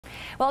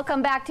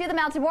Welcome back to the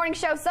Mountain Morning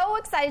Show. So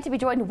excited to be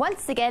joined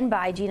once again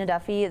by Gina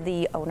Duffy,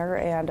 the owner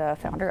and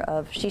founder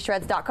of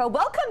SheShreds.co.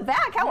 Welcome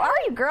back. How are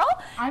you, girl?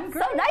 I'm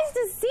great. So nice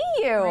to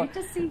see you. Great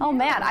to see you. Oh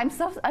man, I'm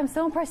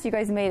so impressed you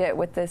guys made it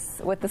with the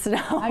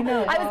snow. I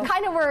know. I was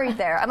kind of worried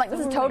there. I'm like,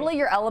 this is totally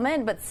your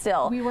element, but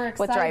still, we were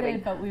excited, with driving.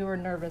 but we were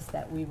nervous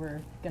that we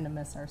were going to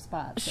miss our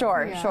spot. So.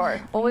 Sure, sure.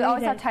 Well, we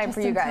always have time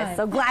for you guys.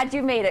 So glad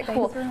you made it.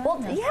 Cool. Well,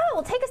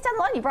 well, take us down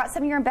the line. You brought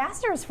some of your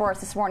ambassadors for us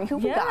this morning. Who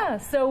we got? Yeah,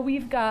 so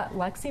we've got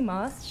Lexi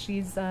Moss.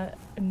 She's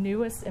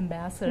newest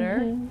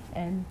ambassador,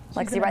 and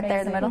Lexi right there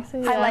in the middle.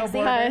 Hi,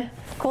 Lexi. Hi.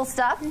 Cool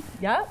stuff.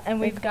 Yeah, and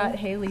we've got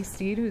Haley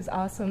Steed, who's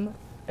awesome,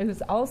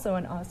 who's also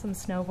an awesome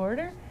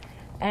snowboarder.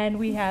 And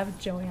we have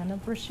Joanna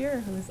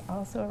Brashear, who's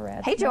also a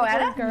rad. Hey,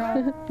 Joanna.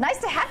 Girl. Nice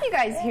to have you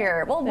guys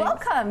here. Well,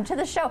 Thanks. Welcome to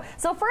the show.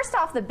 So first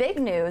off, the big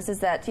news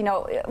is that, you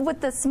know, with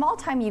the small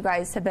time you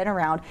guys have been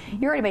around,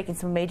 you're already making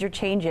some major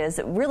changes,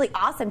 really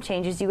awesome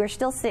changes. You are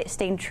still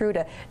staying true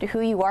to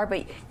who you are,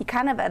 but you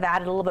kind of have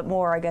added a little bit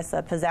more, I guess,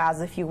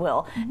 pizzazz, if you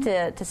will,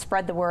 to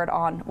spread the word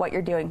on what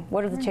you're doing.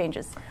 What are the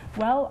changes?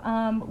 Well,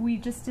 we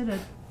just did a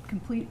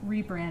complete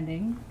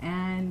rebranding,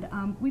 and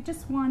we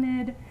just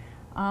wanted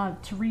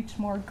to reach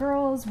more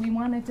girls. We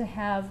wanted to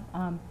have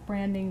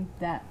branding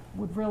that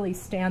would really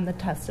stand the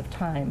test of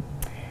time.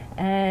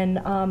 And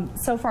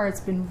so far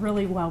it's been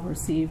really well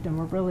received, and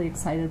we're really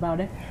excited about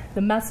it.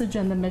 The message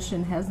and the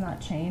mission has not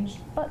changed,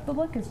 but the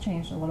look has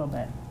changed a little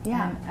bit.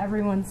 Yeah. And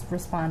everyone's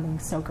responding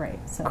so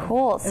great. So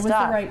cool it was the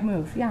right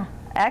move. Yeah.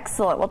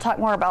 Excellent. We'll talk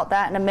more about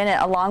that in a minute,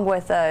 along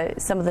with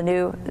some of the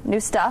new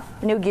stuff,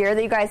 new gear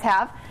that you guys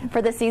have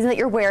for the season that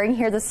you're wearing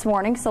here this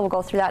morning. So we'll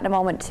go through that in a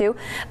moment too.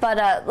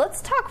 But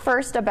let's talk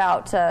first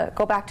about,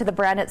 go back to the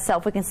brand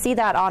itself. We can see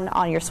that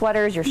on your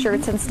sweaters, your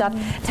shirts and stuff.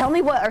 Tell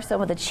me, what are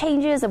some of the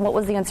changes and what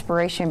was the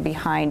inspiration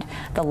behind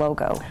the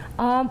logo?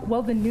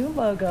 Well, the new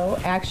logo,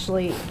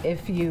 actually,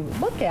 if you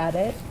look at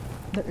it,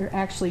 there are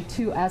actually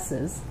two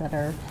S's that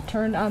are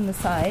turned on the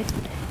side,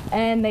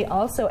 and they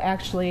also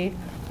actually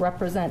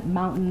represent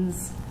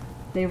mountains.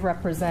 They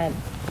represent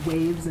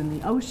waves in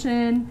the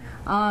ocean.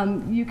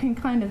 You can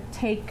kind of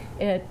take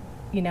it,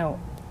 you know,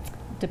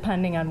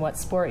 depending on what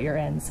sport you're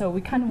in. So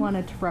we kind of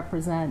wanted to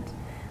represent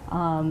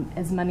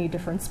as many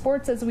different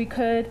sports as we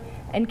could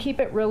and keep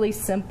it really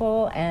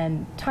simple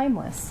and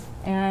timeless.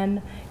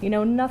 And, you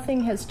know,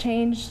 nothing has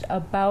changed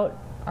about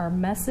our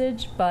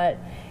message, but,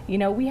 you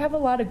know, we have a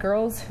lot of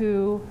girls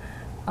who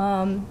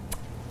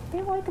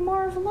they like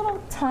more of a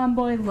little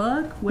tomboy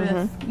look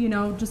with, you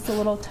know, just a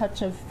little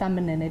touch of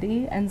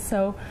femininity. And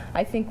so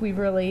I think we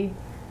really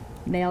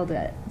nailed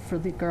it for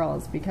the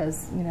girls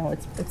because, you know,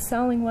 it's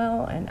selling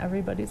well and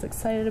everybody's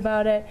excited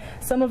about it.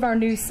 Some of our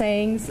new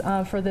sayings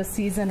for this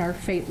season are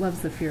 "Fate loves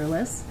the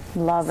fearless."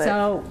 Love it.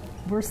 So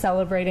we're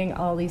celebrating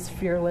all these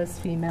fearless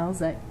females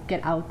that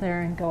get out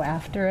there and go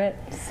after it.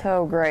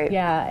 So great.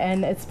 Yeah,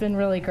 and it's been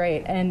really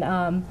great. And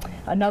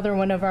another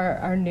one of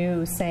our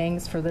new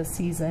sayings for this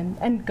season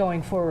and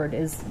going forward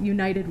is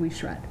 "United we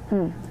shred,"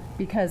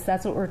 because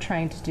that's what we're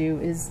trying to do,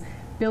 is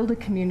build a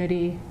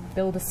community,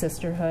 build a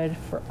sisterhood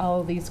for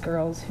all of these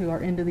girls who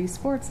are into these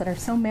sports that are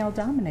so male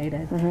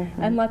dominated,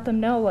 and let them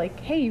know,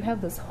 like, hey, you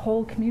have this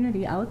whole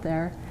community out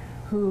there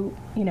who,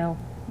 you know,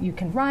 you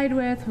can ride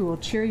with, who will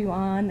cheer you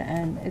on,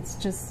 and it's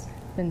just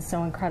been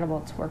so incredible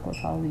to work with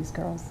all these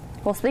girls.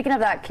 Well, speaking of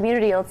that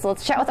community,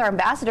 let's chat with our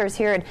ambassadors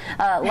here. And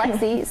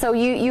Lexi, so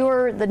you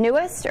were the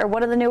newest, or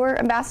one of the newer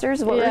ambassadors,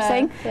 is what we were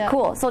saying? Yeah.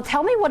 Cool. So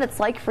tell me what it's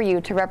like for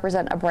you to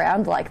represent a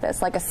brand like this.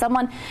 Like, as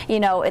someone, you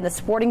know, in the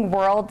sporting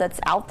world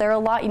that's out there a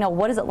lot, you know,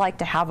 what is it like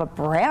to have a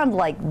brand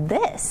like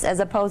this as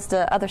opposed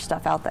to other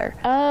stuff out there?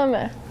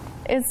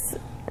 It's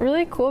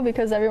really cool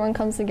because everyone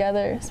comes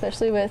together,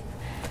 especially with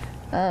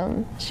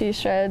She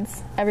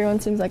Shreds. Everyone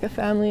seems like a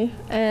family,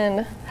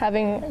 and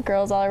having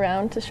girls all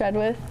around to shred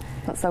with.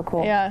 That's so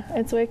cool. Yeah,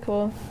 it's way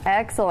cool.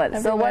 Excellent.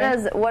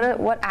 Everywhere. So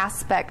what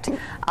aspect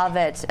of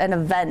it, an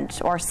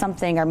event or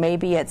something, or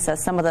maybe it's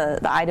some of the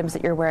items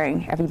that you're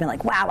wearing, have you been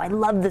like, wow, I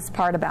love this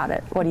part about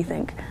it? What do you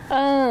think?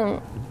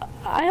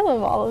 I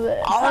love all of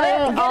it. All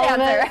of it? All of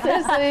it.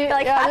 Seriously.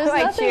 Like, yeah, how do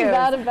I there's nothing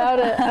bad about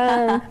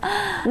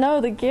it.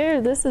 No, the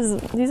gear,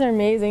 these are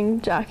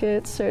amazing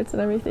jackets, shirts,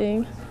 and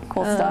everything.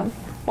 Cool stuff.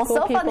 Well, cool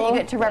so fun that you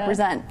get to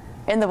represent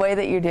in the way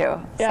that you do.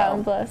 Yeah, so,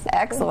 I'm blessed.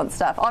 Excellent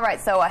stuff. All right,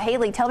 so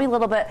Haley, tell me a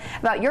little bit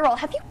about your role.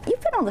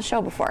 You've been on the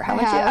show before,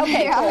 haven't you?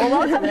 Okay, cool.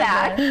 Well, welcome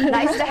back.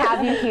 Nice to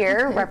have you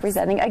here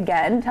representing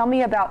again. Tell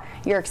me about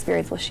your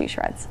experience with She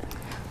Shreds.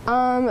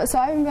 So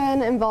I've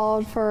been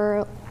involved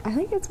for, I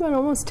think it's been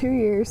almost 2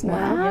 years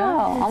now. Wow,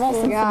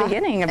 almost since the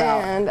beginning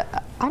about. And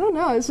I don't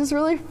know, it's just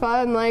really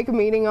fun, like,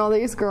 meeting all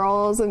these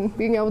girls and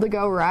being able to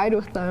go ride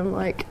with them.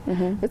 Like,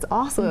 it's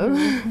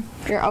awesome.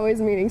 You're always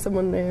meeting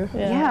someone new.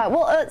 Yeah,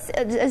 well,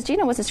 as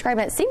Gina was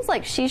describing, it seems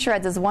like She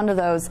Shreds is one of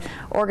those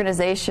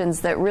organizations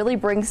that really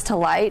brings to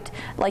light,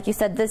 like you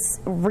said, this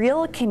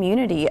real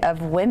community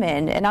of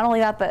women, and not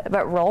only that,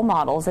 but role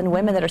models and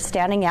women that are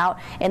standing out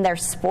in their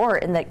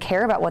sport and that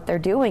care about what they're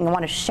doing and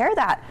want to share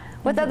that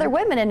with other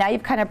women, and now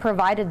you've kind of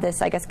provided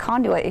this, I guess,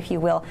 conduit, if you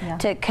will,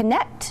 to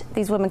connect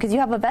these women, because you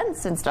have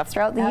events and stuff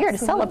throughout the year to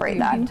celebrate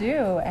that. We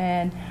do,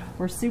 and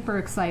we're super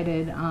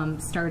excited.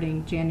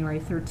 Starting January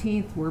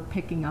 13th, we're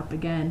picking up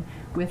again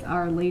with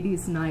our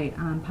Ladies' Night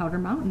on Powder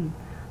Mountain.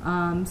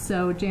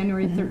 So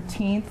January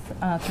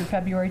 13th through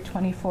February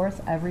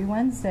 24th, every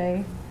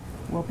Wednesday,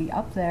 we'll be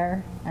up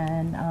there,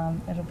 and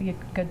it'll be a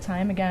good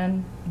time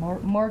again.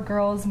 More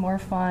girls, more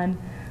fun.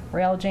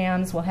 Rail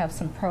jams. We'll have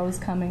some pros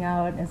coming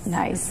out.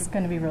 It's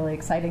going to be really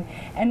exciting.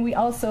 And we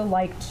also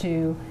like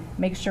to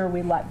make sure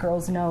we let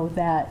girls know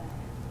that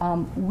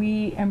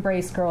we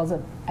embrace girls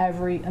of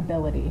every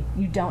ability.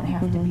 You don't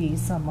have to be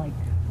some like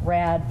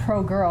rad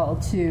pro girl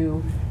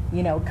to,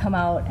 you know, come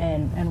out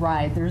and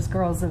ride. There's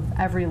girls of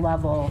every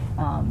level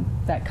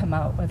that come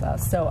out with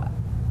us. So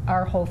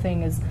our whole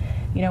thing is,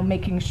 you know,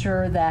 making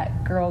sure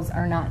that girls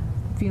are not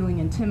feeling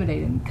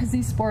intimidated, because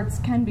these sports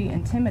can be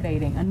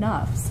intimidating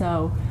enough.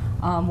 So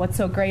what's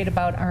so great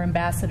about our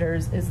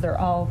ambassadors is they're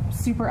all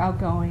super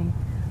outgoing,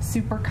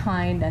 super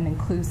kind and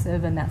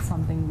inclusive, and that's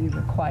something we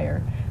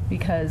require,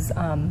 because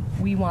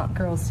we want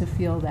girls to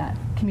feel that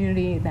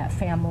community, that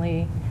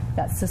family,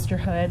 that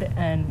sisterhood,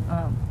 and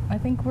I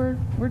think we're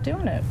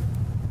doing it.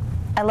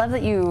 I love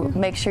that you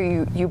make sure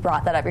you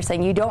brought that up. You're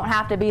saying you don't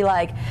have to be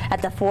like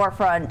at the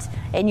forefront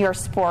in your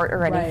sport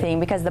or anything,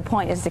 because the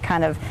point is to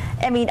kind of,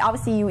 I mean,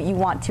 obviously you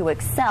want to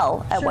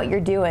excel at what you're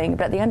doing,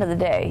 but at the end of the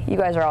day, you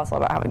guys are also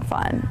about having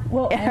fun.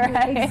 Well,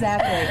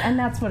 exactly, and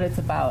that's what it's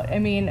about. I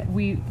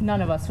mean,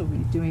 none of us would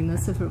be doing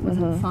this if it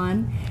wasn't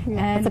fun.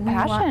 And it's a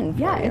passion for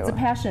you. It's a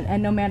passion,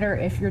 and no matter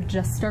if you're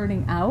just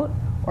starting out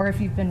or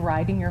if you've been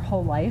riding your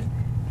whole life,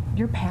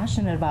 you're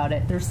passionate about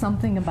it. There's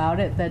something about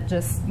it that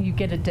just you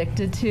get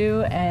addicted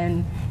to,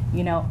 and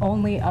you know,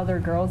 only other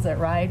girls that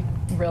ride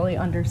really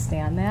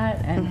understand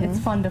that, and it's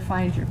fun to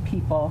find your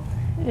people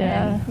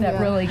that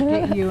really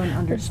get you and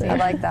understand. I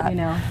like that. You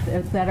know,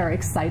 that are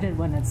excited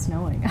when it's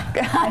snowing.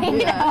 I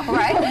know,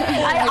 right?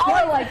 I have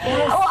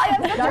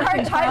such a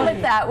hard time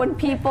with that when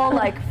people,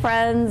 like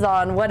friends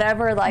on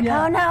whatever, like,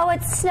 oh no,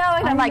 it's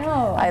snowing. I'm like,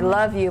 I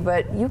love you,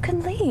 but you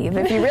can leave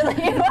if you really.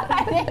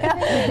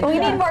 We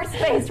need more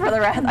space for the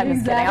rest. I'm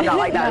just kidding. I'm not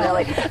like that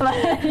really.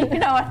 But you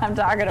know what I'm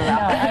talking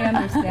about. No, I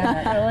understand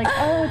that. They're like,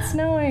 oh, it's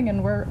snowing,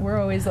 and we're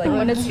always like,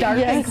 when it's dark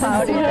and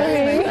cloudy.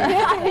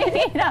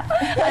 I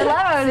love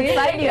it. I'm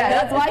excited.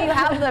 That's why you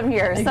have them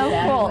here. So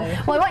cool.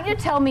 Well, I want you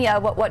to tell me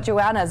what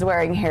Joanna is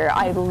wearing here.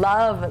 I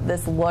love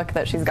this look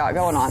that she's got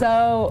going on.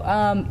 So,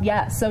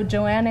 so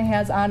Joanna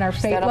has on our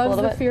Fate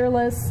Loves the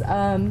Fearless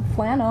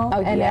flannel.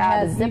 Oh, and it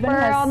has zipper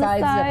on the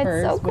side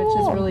zippers, so cool.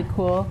 which is really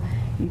cool.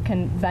 You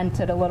can vent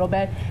it a little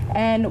bit.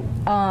 And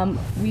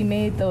we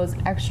made those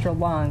extra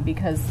long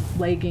because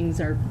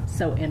leggings are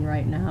so in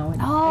right now. And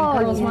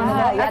girls want a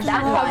little extra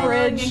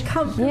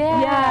coverage.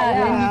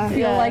 And you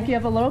feel like you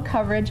have a little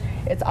coverage.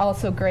 It's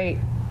also great,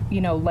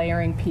 you know,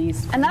 layering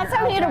piece. And that's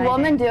how we need a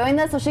woman doing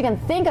this, so she can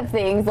think of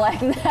things like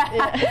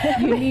that.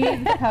 You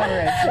need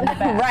coverage in the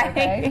back,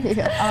 right?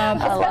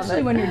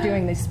 Especially when you're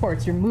doing these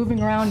sports. You're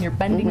moving around, you're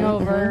bending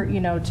over, you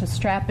know, to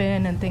strap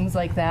in and things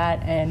like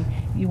that. And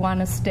you want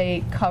to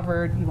stay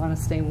covered, you want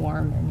to stay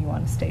warm, and you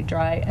want to stay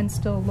dry and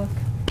still look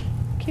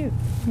cute.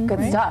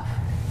 Good stuff.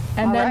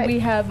 And then we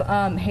have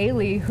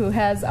Haley, who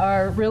has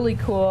our really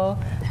cool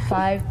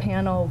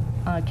 5-panel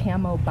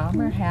camo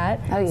bomber hat.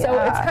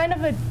 So it's kind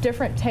of a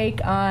different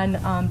take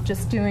on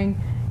just doing,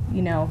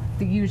 you know,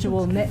 the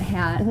usual knit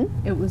hat.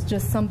 It was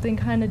just something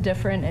kind of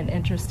different and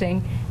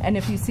interesting. And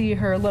if you see,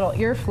 her little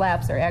ear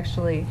flaps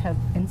actually have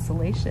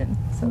insulation.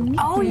 So keep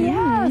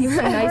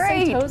her nice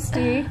and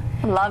toasty.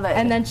 Love it.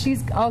 And then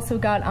she's also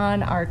got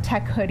on our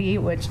tech hoodie,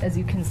 which, as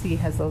you can see,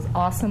 has those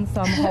awesome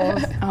thumb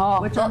holes,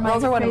 which are my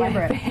those are one of my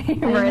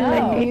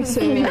favorite things.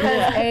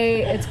 Because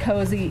A, it's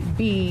cozy.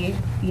 B,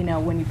 you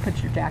know, when you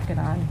put your jacket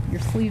on, your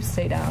sleeves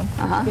stay down.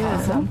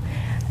 Awesome.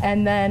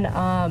 And then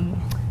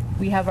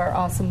we have our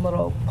awesome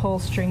little pull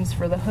strings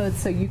for the hood,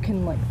 so you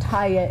can like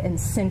tie it and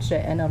cinch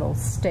it, and it'll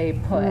stay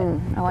put.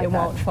 It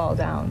won't fall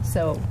down.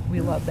 So we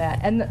love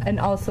that. And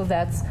also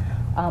that's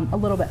a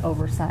little bit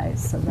oversized,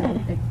 so that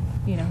it,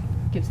 you know,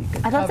 gives you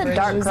good coverage. I love the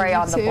dark gray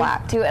on the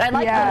black too, and I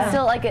like that it's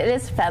still like it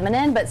is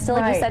feminine, but still,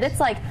 like you said, it's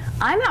like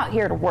I'm out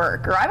here to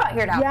work or I'm out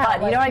here to have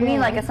fun. You know what I mean?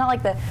 Like it's not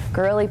like the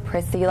girly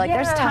prissy. Like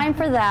there's time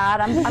for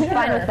that. I'm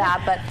fine with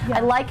that, but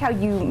I like how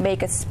you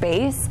make a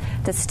space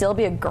to still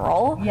be a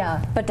girl,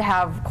 but to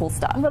have cool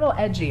stuff. A little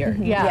edgier,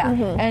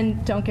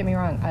 And don't get me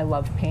wrong, I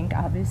love pink,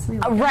 obviously.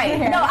 Right?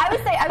 No, I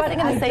was thinking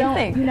the same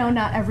thing. You know,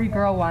 not every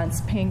girl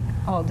wants pink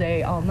all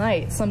day, all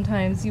night.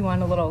 Sometimes you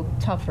want a little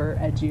tougher,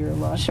 edgier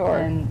look. Sure.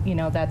 And you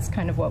know, that's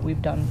kind of what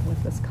we've done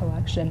with this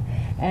collection.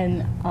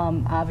 And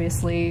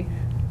obviously,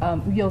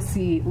 you'll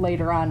see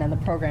later on in the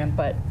program,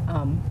 but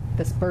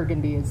this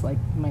burgundy is like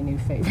my new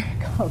favorite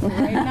color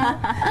right now.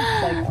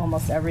 Like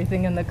almost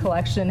everything in the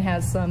collection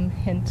has some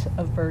hint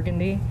of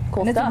burgundy.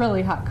 Cool and stuff. it's a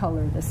really hot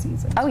color this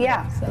season. Oh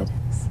yeah, So. it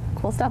is.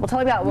 Cool stuff. Well, tell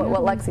me about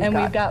what Lexi's got. And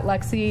we've got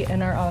Lexi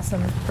in our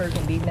awesome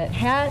burgundy knit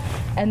hat,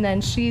 and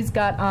then she's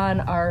got on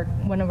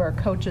one of our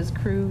coach's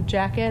crew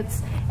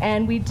jackets,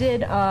 and we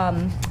did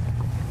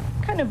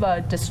kind of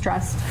a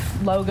distressed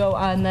logo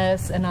on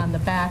this, and on the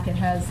back it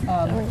has. You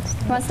want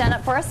to stand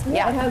up for us?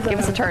 Yeah, it has give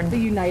us a turn. The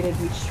United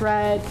We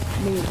Shred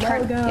new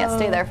Turn. logo. Yeah,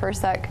 stay there for a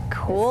sec.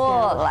 Cool,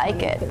 I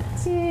like it.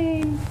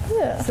 2015.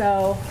 Yeah.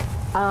 So,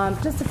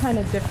 just a kind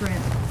of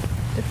different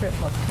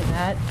look to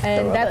that,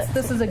 and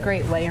this is a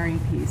great layering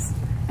piece.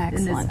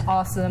 Excellent. And it's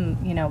awesome,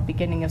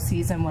 beginning of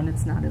season when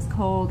it's not as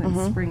cold,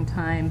 and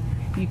springtime,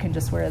 you can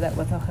just wear that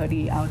with a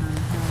hoodie out on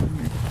the hill.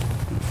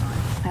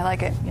 I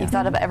like it. You've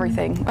thought of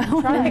everything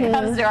when it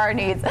comes to our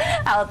needs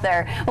out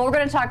there. Well, we're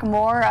going to talk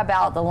more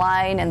about the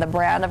line and the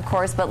brand, of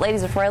course. But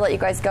ladies, before I let you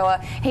guys go,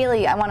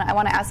 Haley, I want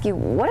to ask you,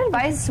 what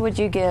advice would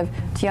you give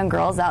to young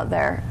girls out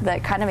there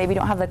that kind of maybe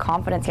don't have the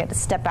confidence yet to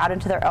step out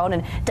into their own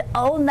and to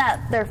own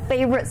their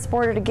favorite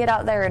sport, or to get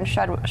out there and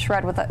shred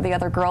with the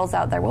other girls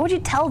out there? What would you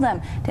tell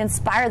them to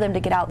inspire them to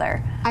get out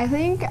there? I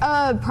think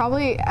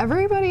probably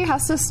everybody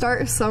has to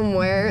start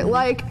somewhere.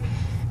 Like,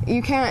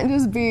 you can't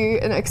just be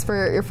an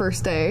expert your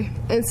first day.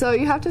 And so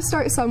you have to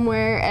start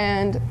somewhere,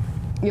 and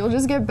you'll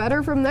just get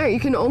better from there.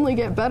 You can only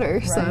get better.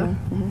 Right. So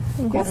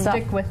Cool stuff.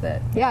 Stick with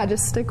it. Yeah,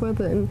 just stick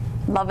with it.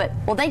 Love it.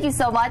 Well, thank you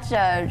so much,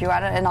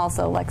 Joanna, and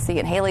also Lexi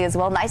and Haley as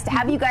well. Nice to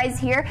have you guys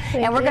here.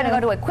 And we're going to go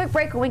to a quick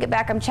break. When we get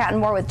back, I'm chatting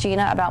more with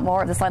Gina about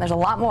more of this line. There's a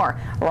lot more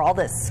where all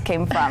this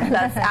came from.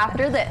 That's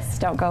after this.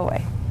 Don't go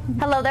away.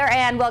 Hello there,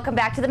 and welcome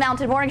back to the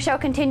Mountain Morning Show,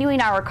 continuing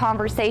our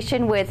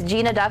conversation with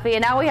Gina Duffy.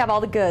 And now we have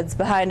all the goods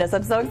behind us.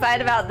 I'm so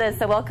excited about this,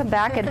 so welcome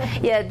back. And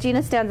yeah,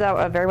 Gina stands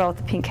out very well with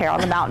the pink hair on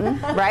the mountain,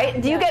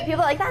 right? Do you get people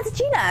like, that's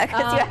Gina,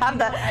 because you have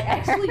the... I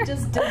actually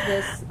just did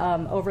this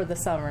over the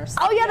summer. So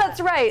oh yeah,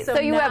 that's right. So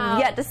you now, have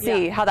yet to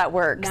see how that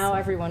works. Now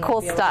everyone cool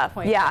will be able stuff. to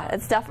point Yeah, out.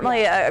 it's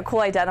definitely a cool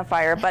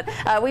identifier. But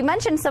we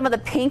mentioned some of the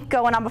pink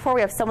going on before.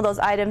 We have some of those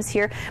items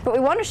here, but we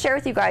want to share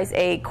with you guys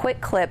a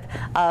quick clip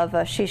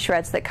of She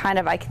Shreds that kind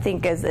of, I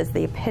think, is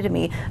the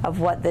epitome of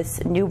what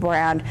this new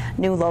brand,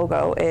 new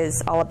logo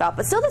is all about.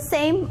 But still the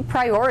same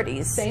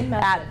priorities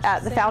at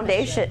the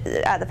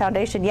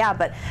foundation. Yeah,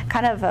 but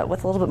kind of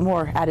with a little bit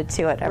more added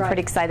to it. I'm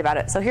pretty excited about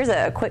it. So here's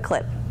a quick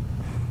clip.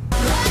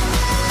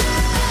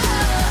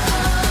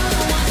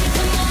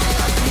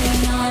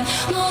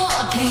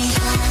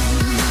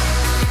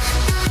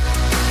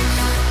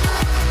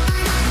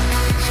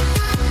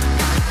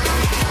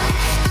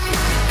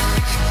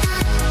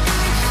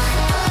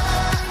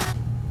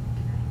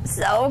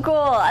 So cool.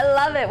 I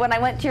love it. When I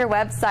went to your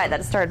website,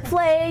 that started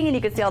playing and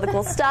you could see all the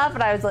cool stuff,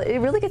 and I was like, it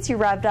really gets you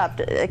revved up,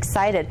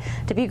 excited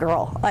to be a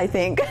girl, I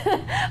think,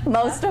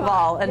 most of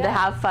all, and to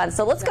have fun.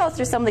 So let's go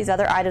through some of these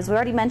other items. We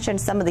already mentioned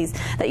some of these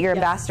that your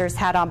ambassadors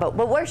had on, but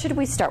where should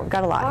we start? We've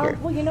got a lot here.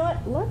 Well, you know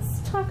what?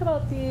 Let's talk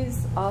about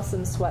these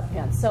awesome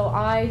sweatpants. So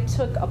I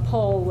took a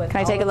poll with...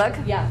 Can I take a look?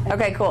 Yeah.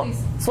 Okay, cool.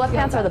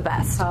 Sweatpants are the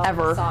best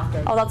ever.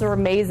 Oh, that's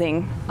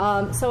amazing.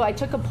 So I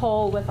took a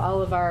poll with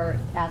all of our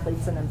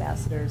athletes and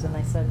ambassadors, and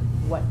I said,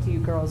 what do you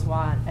girls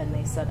want? And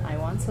they said, I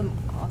want some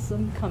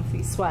awesome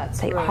comfy sweats.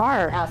 They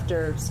are.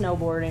 After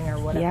snowboarding or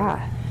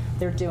whatever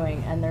they're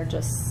doing, and they're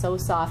just so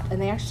soft.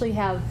 And they actually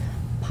have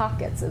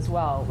pockets as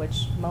well,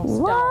 which most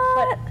don't.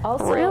 But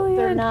also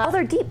they're not. Oh,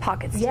 they're deep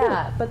pockets too.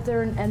 Yeah, but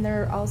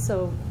they're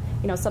also,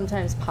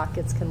 sometimes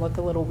pockets can look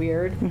a little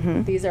weird.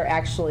 These are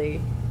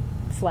actually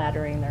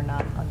flattering. They're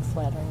not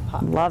unflattering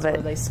pockets. Love it.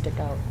 Where they stick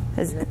out.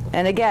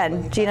 And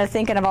again, Gina,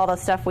 thinking of all the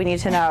stuff we need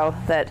to know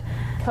that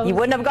you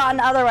wouldn't have gotten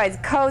otherwise.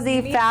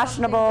 Cozy,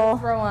 fashionable. To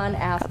throw on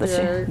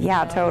after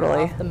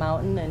totally. off the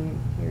mountain, and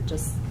you're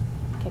just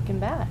kicking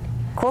back.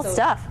 Cool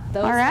stuff.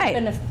 Those all right.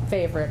 have been a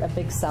favorite, a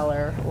big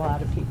seller. A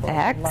lot of people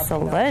are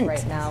loving those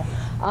right now.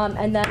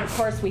 And then, of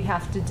course, we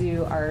have to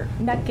do our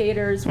neck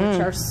gaiters, which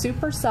are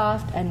super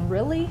soft and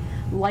really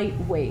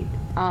lightweight.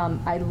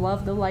 I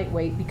love the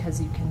lightweight because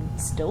you can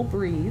still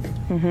breathe,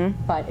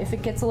 but if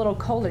it gets a little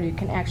colder, you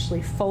can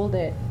actually fold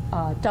it,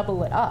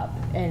 double it up,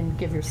 and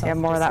give yourself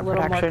more just of that a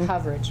little protection. more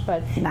coverage.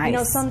 But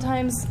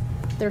sometimes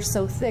they're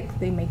so thick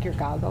they make your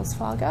goggles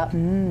fog up.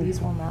 These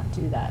will not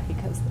do that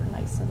because they're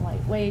nice and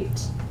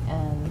lightweight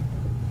and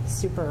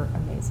super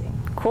amazing.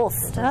 Cool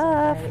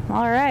stuff.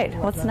 All right,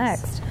 what's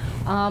next?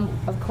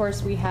 Of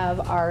course, we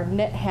have our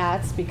knit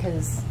hats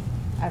because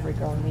every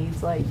girl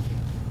needs like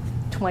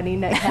 20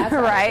 knit hats.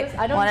 Right,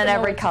 I don't one in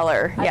every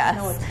color.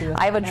 Yes,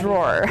 I have a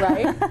drawer.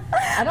 Right?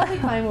 I don't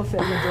think mine will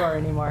fit in the drawer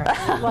anymore.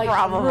 Like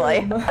probably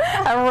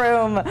a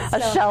room,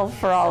 a shelf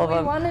for all of them.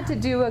 We wanted to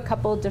do a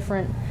couple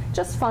different,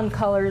 just fun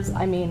colors.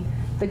 I mean,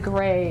 the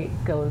gray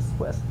goes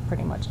with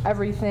pretty much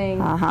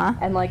everything.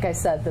 And like I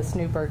said, this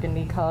new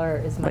burgundy color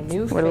is my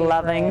new favorite. We're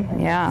loving,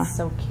 It's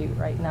so cute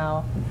right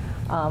now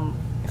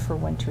for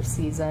winter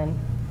season.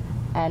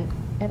 And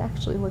it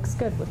actually looks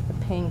good with the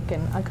pink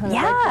and I kind of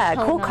yeah, like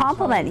the cool tone on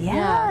compliment. tone.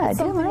 Yeah, I do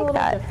something a like little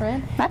that.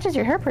 Different. Matches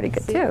your hair pretty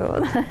good See?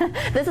 too.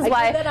 This is I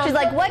why did that on she's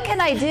like, purpose. what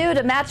can I do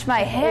to match my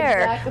hair?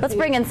 Exactly. Let's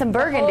bring in some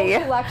burgundy. The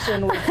whole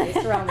collection was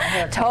based around the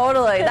hair.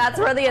 Totally. That's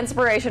where the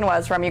inspiration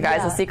was from, you guys.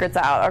 Yeah. The secret's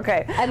out.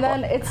 Okay. And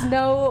then it's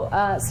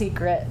no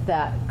secret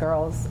that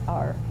girls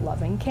are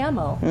loving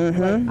camo.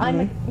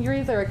 You're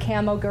either a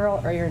camo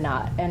girl or you're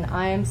not. And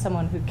I am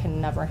someone who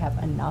can never have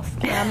enough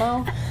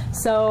camo.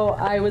 So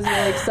I was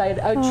really excited.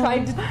 I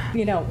tried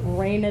to,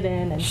 rein it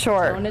in and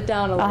tone it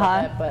down a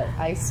little bit, but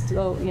I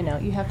still,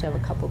 you have to have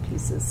a couple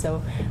pieces.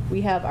 So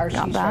we have our She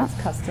Shreds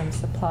Custom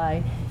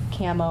Supply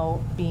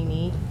camo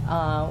beanie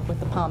with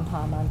the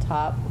pom-pom on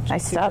top, which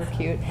is super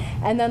cute.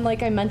 And then,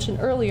 like I mentioned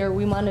earlier,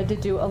 we wanted to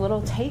do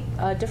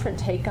a different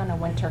take on a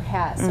winter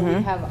hat. So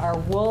we have our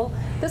wool.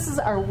 This is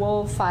our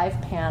wool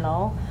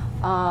 5-panel.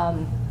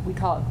 We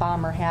call it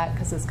bomber hat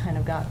because it's kind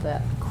of got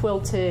the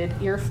quilted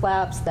ear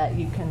flaps that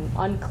you can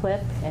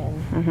unclip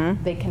and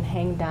they can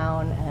hang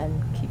down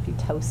and keep you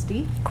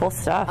toasty. Cool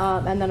stuff.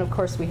 And then, of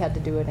course, we had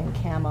to do it in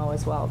camo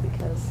as well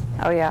because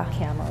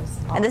camo's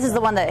awesome. And this is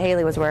the one that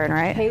Haley was wearing,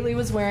 right? Haley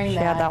was wearing that.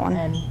 She had that one.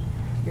 And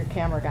your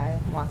camera guy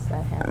wants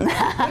that hat. Which is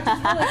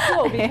really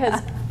cool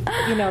because,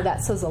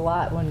 that says a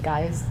lot when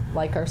guys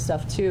like our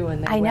stuff too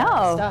and they wear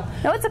our stuff.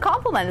 No, it's a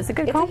compliment. It's a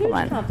good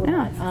compliment. It's a huge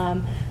compliment.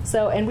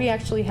 Yeah. And we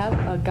actually have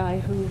a guy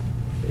who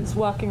is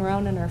walking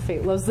around in our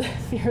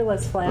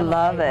Fearless flannel.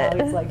 Love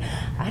it. He's like,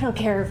 I don't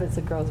care if it's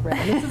a girl's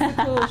brand. This is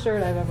the coolest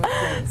shirt I've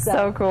ever seen.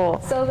 So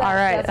cool. So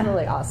that's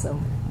really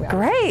awesome. We're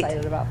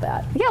excited about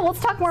that. Yeah, let's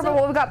talk more about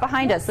what we've got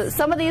behind us. So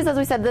some of these, as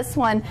we said, this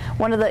one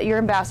of your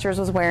ambassadors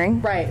was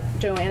wearing. Right.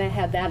 Joanna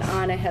had that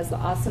on. It has the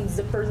awesome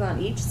zippers on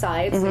each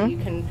side, so you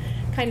can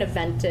kind of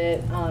vent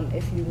it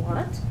if you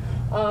want.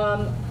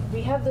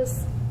 We have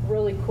this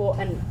really cool,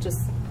 and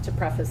just to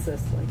preface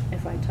this, like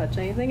if I touch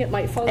anything, it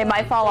might fall off. It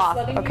might fall off.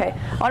 Okay.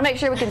 I want to make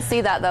sure we can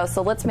see that though.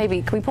 So let's can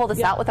we pull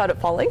this out without it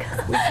falling?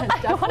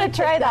 I want to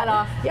try that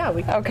off. Yeah,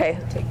 we can. Okay.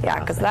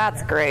 Yeah, because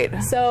that's great.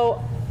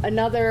 So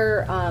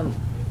another.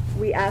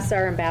 We asked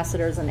our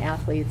ambassadors and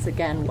athletes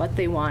again what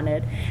they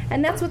wanted,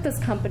 and that's what this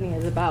company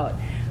is about.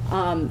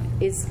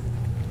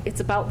 It's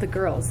about the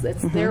girls.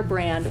 It's their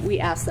brand. We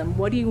asked them,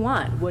 what do you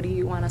want? What do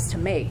you want us to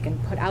make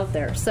and put out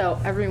there? So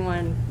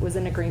everyone was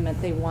in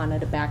agreement they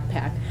wanted a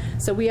backpack.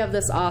 So we have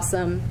this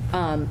awesome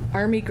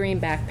army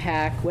green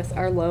backpack with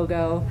our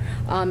logo.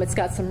 It's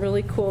got some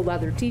really cool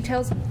leather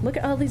details. Look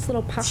at all these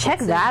little pockets. Check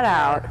that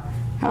out.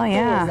 Oh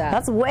yeah,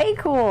 that's way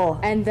cool.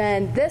 And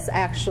then this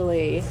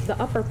actually, the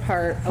upper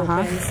part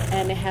opens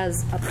and it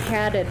has a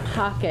padded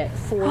pocket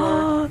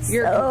for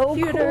your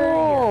computer,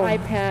 your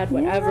iPad,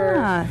 whatever.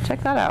 Yeah,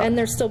 check that out. And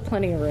there's still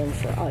plenty of room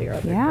for all your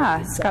other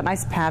goodies, it's got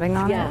nice padding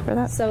on it for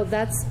that. So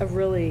that's a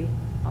really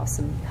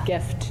awesome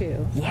gift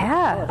too.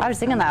 Yeah, I was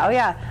thinking that. Oh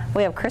yeah,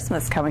 we have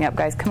Christmas coming up,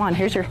 guys. Come on,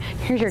 here's your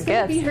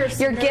gifts.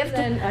 Your gift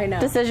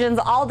decisions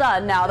all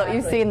done now that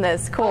you've seen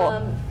this. Cool.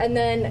 And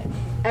then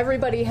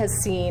everybody has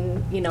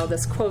seen,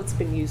 this quote's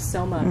been used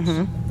so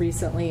much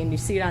recently, and you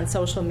see it on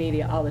social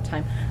media all the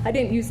time. I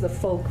didn't use the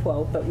full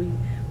quote, but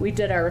we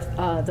did our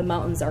 "The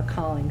Mountains Are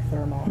Calling"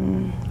 thermal.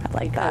 I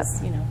like that.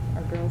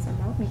 Our girls are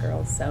mountain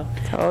girls, so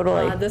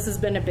totally. This has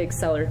been a big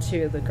seller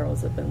too. The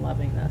girls have been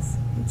loving this.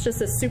 It's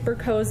just a super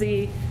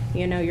cozy,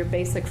 your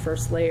basic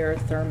first layer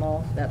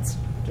thermal. That's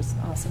just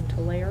awesome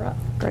to layer up.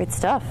 Great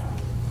stuff.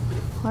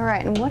 All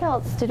right, and what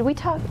else did we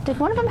talk? Did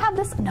one of them have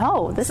this?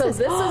 No, this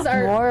is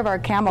our more of our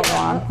camo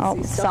on.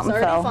 Oh, something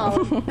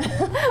fell.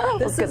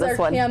 This is our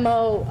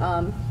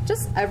camo,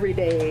 just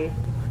everyday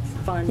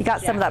fun. You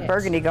got some of that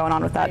burgundy going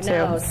on with that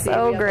too. See,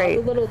 so we great.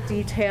 Have all the little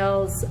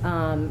details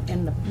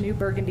in the new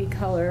burgundy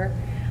color.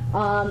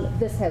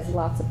 This has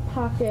lots of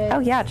pockets. Oh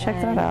yeah,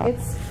 check that out.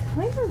 It's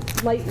kind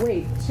of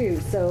lightweight too,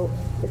 so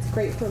it's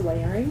great for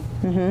layering.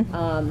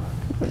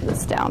 Put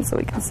this down so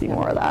we can see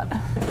more of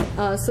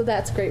that. So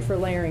that's great for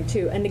layering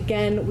too. And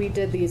again, we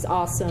did these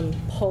awesome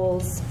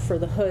pulls for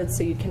the hood,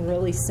 so you can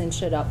really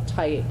cinch it up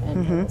tight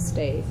and it'll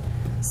stay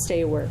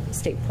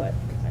put,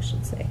 I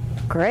should say.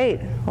 Great.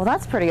 Well,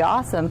 that's pretty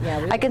awesome.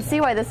 Yeah, I can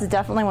see why this is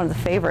definitely one of the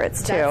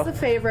favorites too. That's the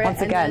favorite. Once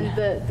again, and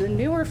then the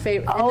newer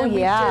favorite. Oh and then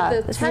yeah, we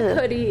did the tech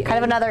hoodie. Kind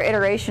of another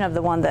iteration of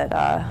the one that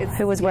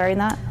who was wearing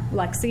that?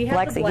 Lexi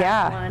had the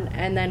black one,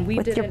 and then we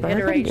did an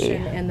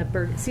iteration in the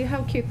burgundy. See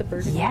how cute the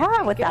burgundy?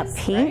 Yeah, with that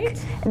pink.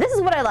 Right? And this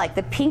is what I like: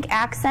 the pink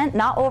accent,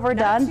 not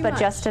overdone, but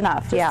just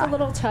enough. Just a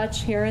little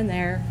touch here and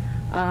there.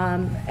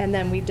 And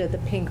then we did the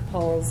pink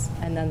pulls,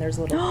 and then there's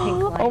a little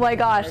pink line. Oh my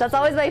gosh, that's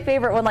always my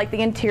favorite when like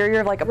the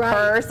interior of like a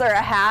purse or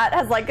a hat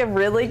has like a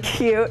really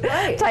cute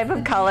type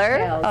of color.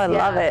 Details, oh, I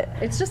love it.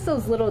 It's just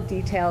those little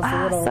details,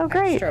 the little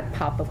extra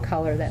pop of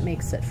color that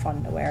makes it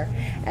fun to wear.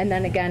 And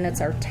then again,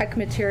 it's our tech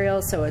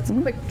material, so it's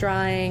quick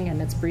drying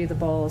and it's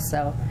breathable,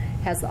 so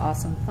has the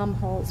awesome thumb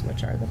holes,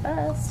 which are the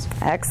best.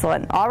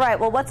 Excellent. All right,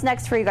 well, what's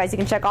next for you guys? You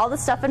can check all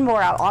this stuff and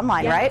more out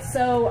online, right?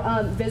 So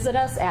visit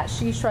us at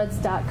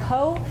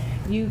sheshreds.co.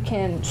 You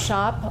can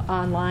shop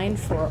online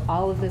for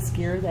all of this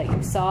gear that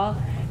you saw.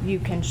 You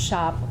can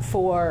shop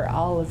for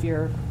all of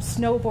your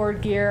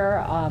snowboard gear,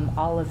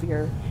 all of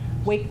your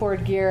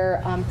wakeboard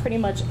gear, pretty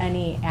much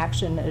any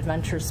action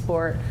adventure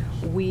sport.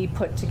 We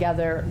put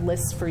together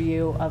lists for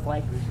you of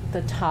like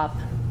the top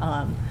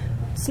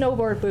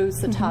snowboard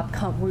boots, the top,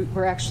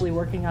 we're actually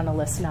working on a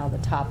list now, the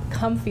top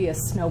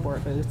comfiest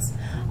snowboard boots.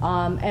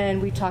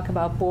 And we talk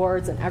about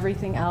boards and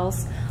everything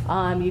else.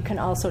 You can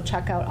also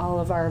check out all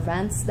of our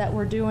events that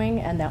we're doing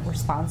and that we're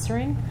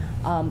sponsoring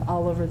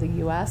all over the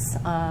U.S.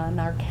 on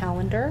our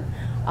calendar.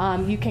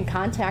 You can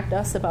contact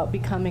us about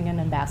becoming an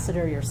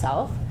ambassador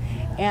yourself.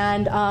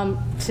 And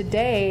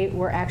today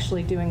we're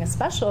actually doing a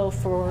special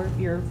for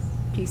your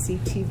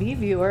PCTV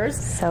viewers.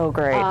 So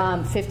great.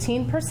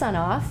 15%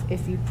 off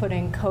if you put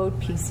in code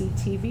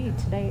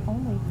PCTV today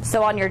only.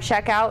 So on your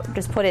checkout,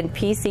 just put in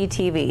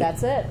PCTV.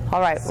 That's it.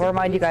 All right, we'll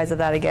remind you guys of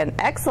that again.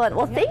 Excellent.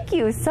 Well, thank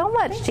you so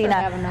much, Thanks Gina. for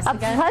having us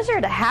again.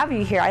 Pleasure to have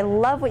you here. I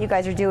love what you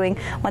guys are doing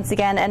once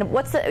again. And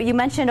what's the, you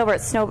mentioned over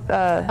at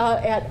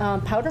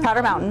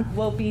Powder Mountain.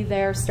 We'll be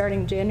there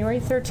starting January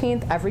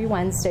 13th every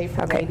Wednesday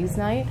for Ladies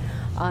Night.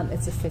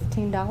 It's a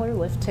 $15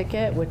 lift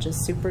ticket, which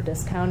is super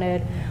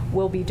discounted.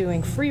 We'll be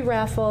doing free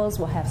raffles.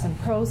 We'll have some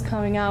pros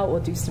coming out. We'll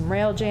do some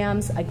rail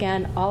jams.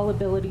 Again, all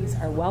abilities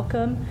are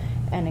welcome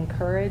and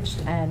encouraged,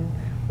 and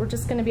we're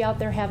just going to be out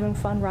there having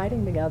fun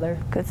riding together.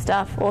 Good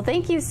stuff. Well,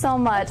 thank you so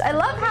much. I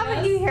love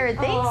having you here.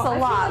 Thanks a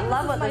lot.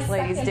 Love what this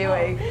lady's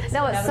doing.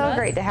 No, it's so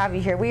great to have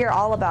you here. We are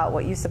all about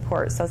what you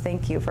support, so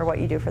thank you for what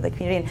you do for the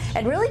community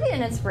and really be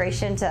an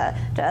inspiration to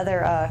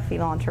other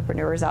female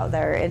entrepreneurs out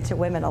there and to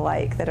women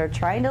alike that are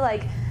trying to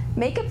like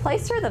make a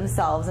place for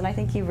themselves, and I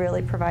think you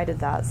really provided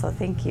that, so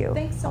thank you.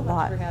 Thanks so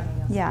much for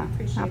having us. Yeah, we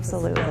appreciate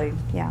absolutely.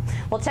 Yeah.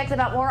 Well, check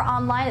them out more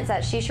online. It's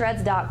at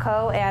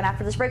sheshreds.co, and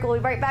after this break, we'll be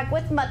right back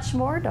with much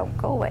more. Don't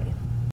go away.